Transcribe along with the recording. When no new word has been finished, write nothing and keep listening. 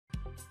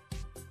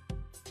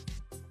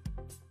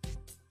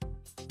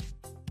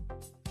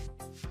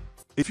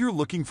If you're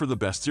looking for the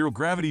best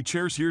zero-gravity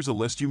chairs, here's a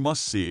list you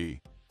must see.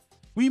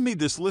 We made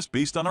this list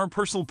based on our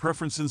personal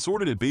preference and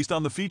sorted it based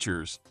on the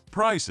features,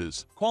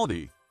 prices,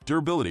 quality,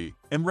 durability,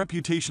 and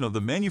reputation of the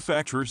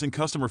manufacturers and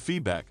customer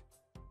feedback.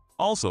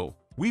 Also,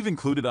 we've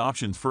included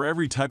options for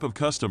every type of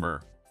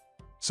customer.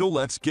 So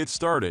let's get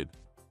started.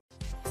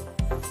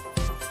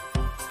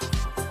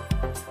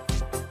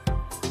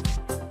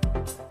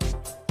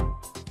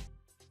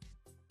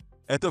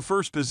 At the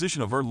first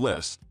position of our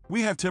list,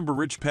 we have Timber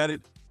Ridge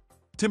Padded.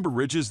 Timber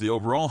Ridge is the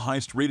overall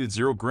highest-rated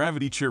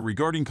zero-gravity chair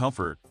regarding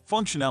comfort,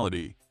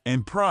 functionality,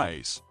 and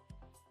price.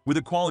 With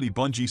a quality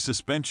bungee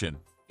suspension,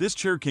 this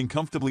chair can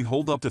comfortably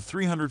hold up to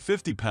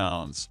 350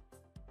 pounds.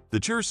 The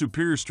chair's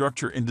superior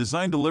structure and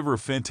design deliver a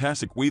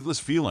fantastic weightless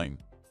feeling.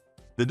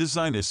 The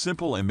design is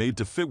simple and made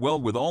to fit well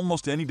with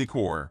almost any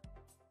decor.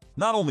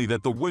 Not only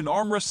that, the wooden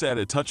armrests add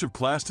a touch of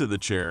class to the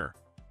chair,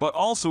 but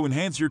also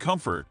enhance your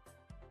comfort.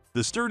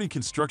 The sturdy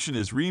construction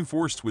is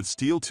reinforced with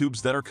steel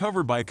tubes that are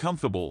covered by a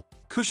comfortable,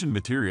 cushioned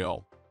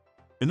material.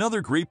 Another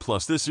great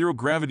plus this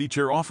zero-gravity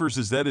chair offers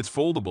is that it's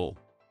foldable.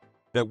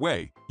 That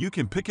way, you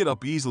can pick it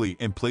up easily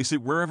and place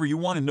it wherever you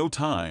want in no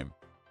time.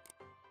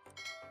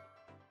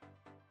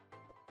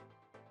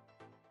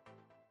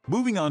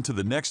 Moving on to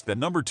the next at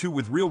number 2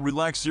 with Real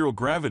Relax Zero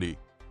Gravity.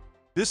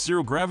 This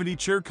zero-gravity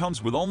chair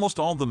comes with almost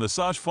all the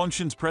massage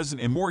functions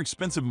present in more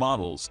expensive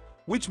models,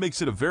 which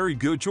makes it a very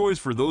good choice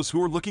for those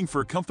who are looking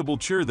for a comfortable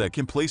chair that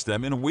can place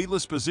them in a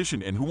weightless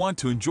position and who want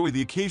to enjoy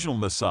the occasional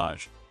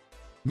massage.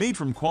 Made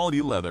from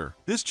quality leather,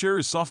 this chair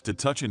is soft to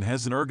touch and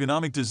has an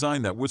ergonomic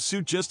design that would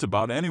suit just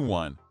about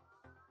anyone.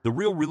 The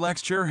Real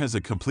Relax chair has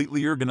a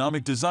completely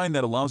ergonomic design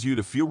that allows you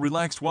to feel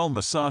relaxed while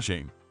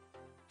massaging.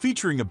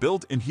 Featuring a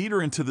built-in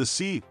heater into the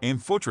seat and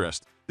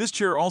footrest, this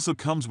chair also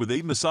comes with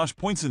 8 massage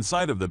points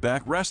inside of the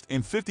backrest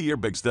and 50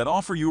 airbags that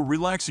offer you a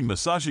relaxing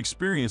massage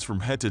experience from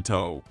head to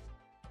toe.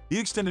 The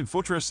extended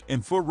footrest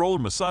and foot roller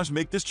massage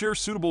make this chair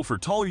suitable for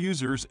taller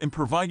users and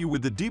provide you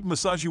with the deep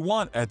massage you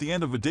want at the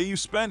end of a day you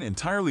spend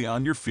entirely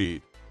on your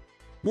feet.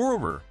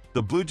 Moreover,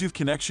 the Bluetooth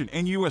connection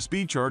and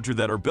USB charger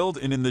that are built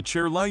in the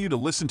chair allow you to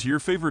listen to your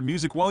favorite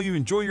music while you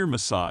enjoy your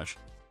massage.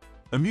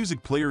 A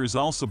music player is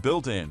also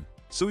built in,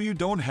 so you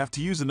don't have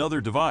to use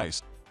another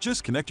device.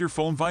 Just connect your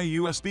phone via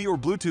USB or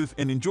Bluetooth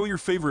and enjoy your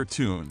favorite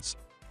tunes.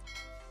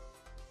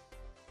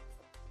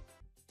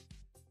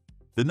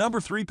 The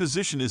number 3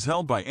 position is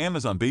held by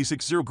Amazon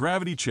Basic Zero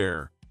Gravity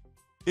Chair.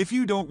 If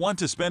you don't want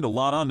to spend a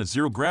lot on a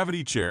zero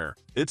gravity chair,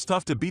 it's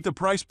tough to beat the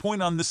price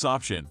point on this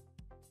option.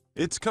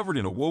 It's covered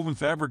in a woven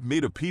fabric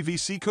made of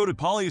PVC-coated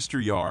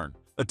polyester yarn,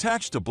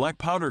 attached to black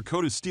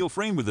powder-coated steel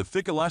frame with a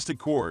thick elastic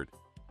cord.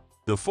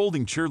 The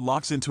folding chair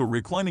locks into a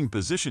reclining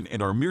position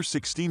and are mere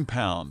 16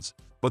 pounds,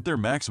 but their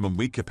maximum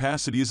weight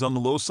capacity is on the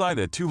low side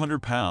at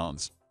 200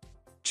 pounds.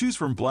 Choose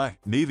from black,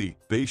 navy,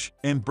 beige,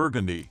 and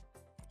burgundy.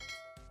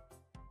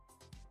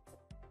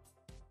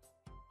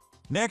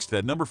 Next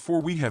at number 4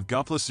 we have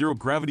Goplus Zero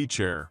Gravity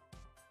Chair.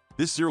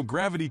 This zero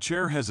gravity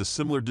chair has a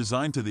similar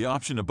design to the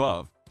option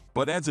above,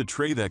 but adds a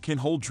tray that can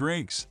hold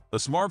drinks, a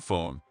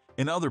smartphone,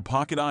 and other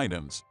pocket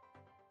items.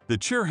 The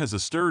chair has a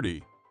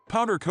sturdy,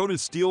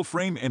 powder-coated steel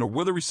frame and a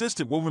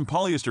weather-resistant woven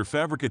polyester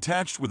fabric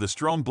attached with a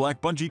strong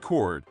black bungee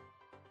cord.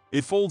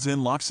 It folds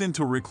and locks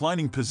into a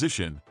reclining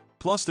position,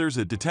 plus there's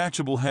a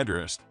detachable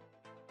headrest.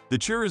 The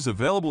chair is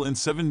available in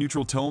 7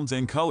 neutral tones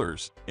and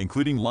colors,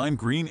 including lime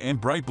green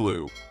and bright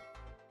blue.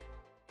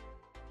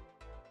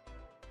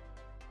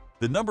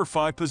 The number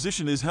 5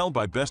 position is held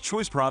by Best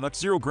Choice Products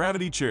Zero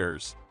Gravity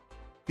Chairs.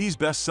 These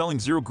best-selling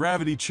zero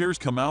gravity chairs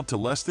come out to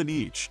less than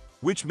each,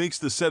 which makes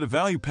the set a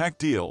value-packed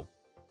deal.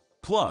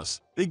 Plus,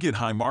 they get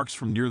high marks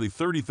from nearly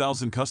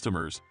 30,000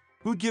 customers,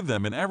 who give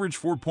them an average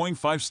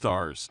 4.5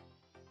 stars.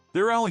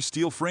 Their alloy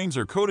steel frames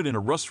are coated in a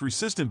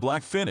rust-resistant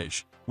black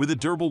finish, with a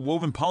durable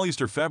woven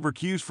polyester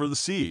fabric used for the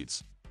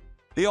seats.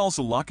 They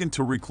also lock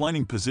into a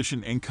reclining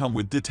position and come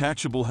with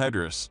detachable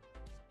headrests.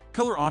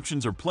 Color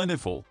options are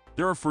plentiful.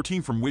 There are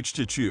 14 from which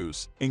to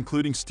choose,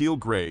 including steel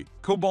gray,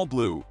 cobalt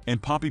blue,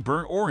 and poppy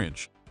burnt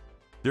orange.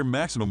 Their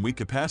maximum weight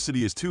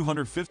capacity is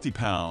 250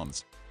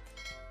 pounds.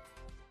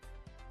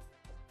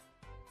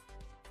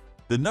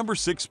 The number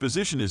 6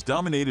 position is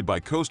dominated by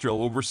Coastrail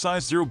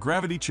Oversized Zero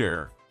Gravity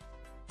Chair.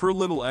 For a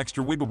little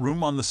extra wiggle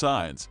room on the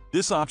sides,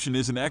 this option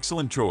is an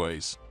excellent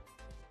choice.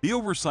 The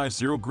Oversized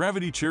Zero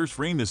Gravity Chair's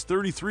frame is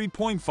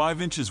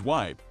 33.5 inches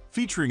wide,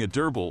 featuring a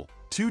durable,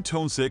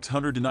 2-tone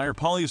 600 denier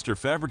polyester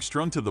fabric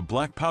strung to the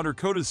black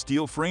powder-coated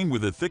steel frame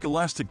with a thick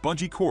elastic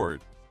bungee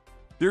cord.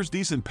 There's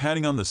decent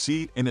padding on the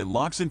seat and it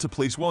locks into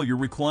place while you're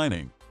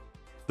reclining.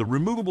 The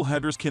removable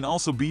headrest can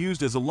also be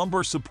used as a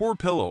lumbar support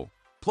pillow,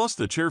 plus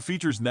the chair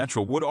features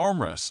natural wood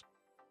armrests.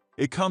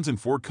 It comes in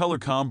 4 color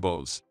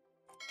combos.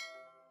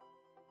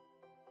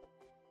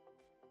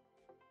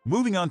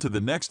 Moving on to the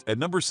next at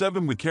number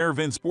 7 with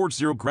Caravan Sports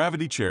Zero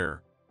Gravity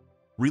Chair.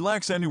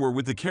 Relax anywhere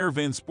with the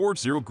Caravan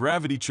Sports Zero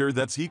Gravity Chair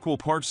that's equal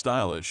parts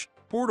stylish,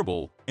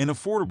 portable, and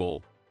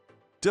affordable.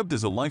 Dubbed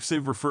as a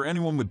lifesaver for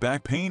anyone with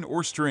back pain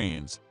or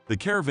strains, the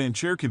Caravan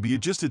chair can be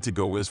adjusted to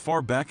go as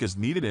far back as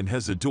needed and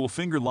has a dual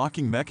finger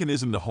locking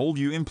mechanism to hold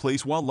you in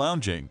place while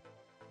lounging.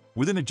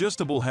 With an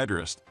adjustable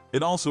headrest,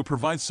 it also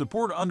provides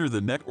support under the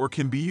neck or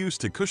can be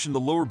used to cushion the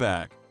lower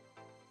back.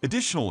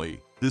 Additionally,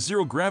 the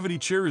zero-gravity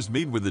chair is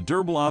made with a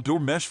durable outdoor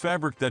mesh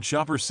fabric that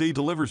shoppers say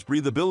delivers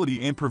breathability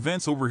and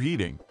prevents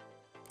overheating.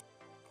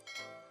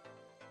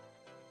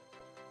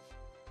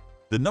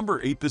 The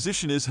number 8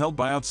 position is held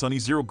by Outsunny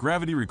Zero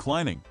Gravity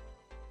Reclining.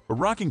 A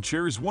rocking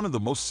chair is one of the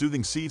most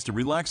soothing seats to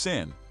relax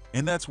in,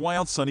 and that's why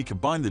Outsunny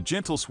combined the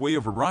gentle sway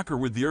of a rocker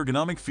with the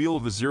ergonomic feel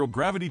of a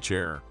zero-gravity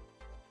chair.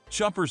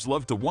 Shoppers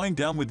love to wind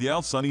down with the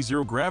Outsunny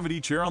Zero Gravity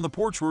chair on the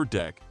porch or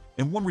deck,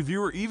 and one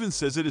reviewer even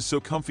says it is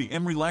so comfy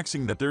and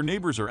relaxing that their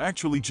neighbors are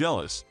actually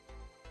jealous.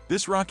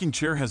 This rocking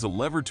chair has a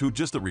lever to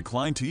adjust the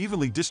recline to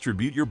evenly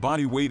distribute your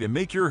body weight and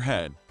make your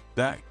head,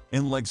 back,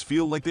 and legs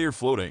feel like they are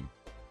floating.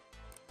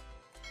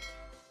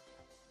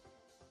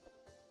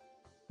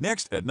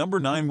 Next, at number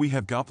 9 we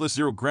have Goplus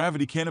Zero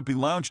Gravity Canopy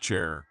Lounge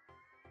Chair.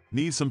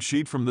 Need some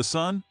shade from the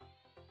sun?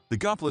 The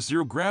Goplus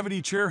Zero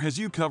Gravity Chair has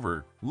you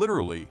covered,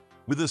 literally,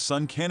 with a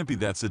sun canopy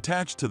that's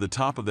attached to the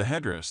top of the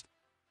headrest.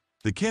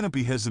 The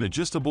canopy has an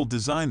adjustable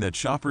design that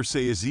shoppers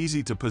say is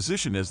easy to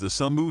position as the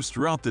sun moves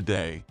throughout the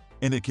day,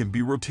 and it can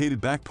be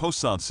rotated back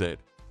post-sunset.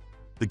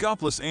 The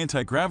Goplus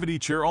anti-gravity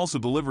chair also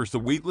delivers the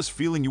weightless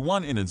feeling you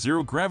want in a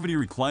zero-gravity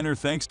recliner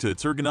thanks to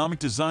its ergonomic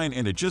design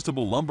and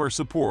adjustable lumbar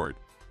support.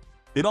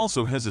 It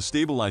also has a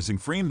stabilizing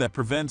frame that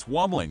prevents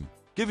wobbling,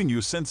 giving you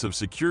a sense of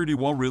security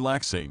while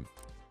relaxing.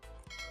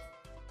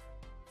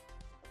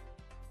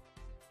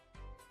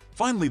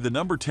 Finally, the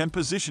number 10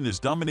 position is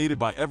dominated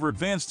by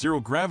ever-advanced Zero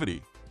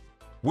Gravity.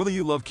 Whether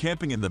you love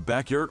camping in the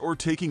backyard or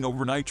taking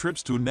overnight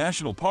trips to a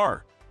national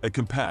park, a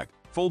compact,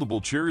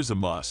 foldable chair is a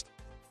must.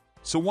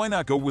 So why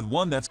not go with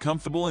one that's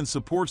comfortable and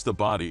supports the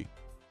body?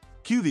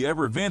 Cue the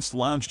ever-advanced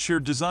lounge chair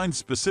designed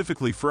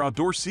specifically for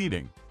outdoor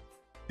seating.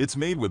 It's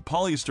made with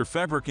polyester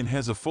fabric and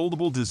has a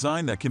foldable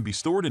design that can be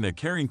stored in a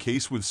carrying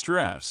case with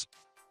straps.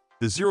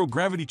 The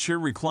zero-gravity chair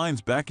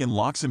reclines back and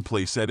locks in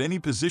place at any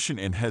position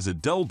and has a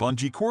dull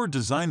bungee cord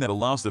design that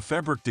allows the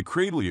fabric to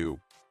cradle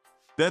you.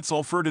 That's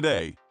all for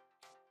today.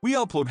 We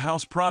upload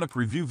house product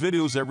review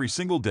videos every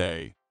single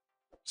day.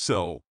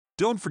 So,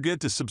 don't forget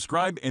to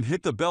subscribe and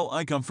hit the bell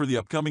icon for the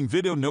upcoming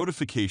video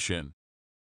notification.